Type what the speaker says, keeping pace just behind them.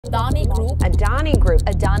Adani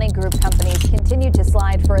Group companies continue to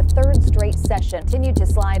slide for a third straight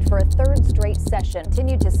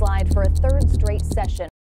session.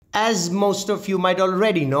 As most of you might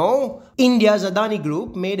already know, India's Adani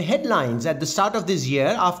Group made headlines at the start of this year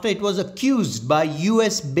after it was accused by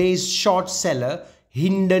US-based short seller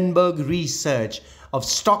Hindenburg Research of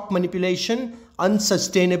stock manipulation,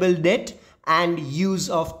 unsustainable debt, and use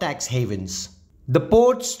of tax havens. The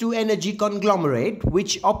ports to energy conglomerate,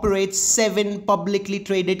 which operates 7 publicly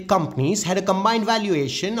traded companies, had a combined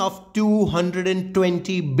valuation of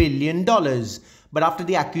 $220 billion. But after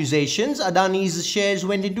the accusations, Adani's shares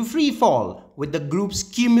went into free fall, with the group's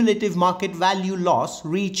cumulative market value loss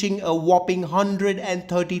reaching a whopping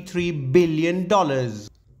 $133 billion.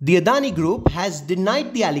 The Adani Group has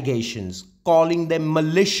denied the allegations, calling them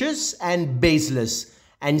malicious and baseless,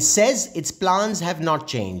 and says its plans have not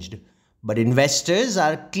changed. But investors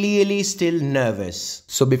are clearly still nervous.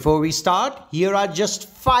 So before we start, here are just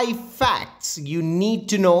 5 facts you need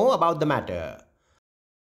to know about the matter.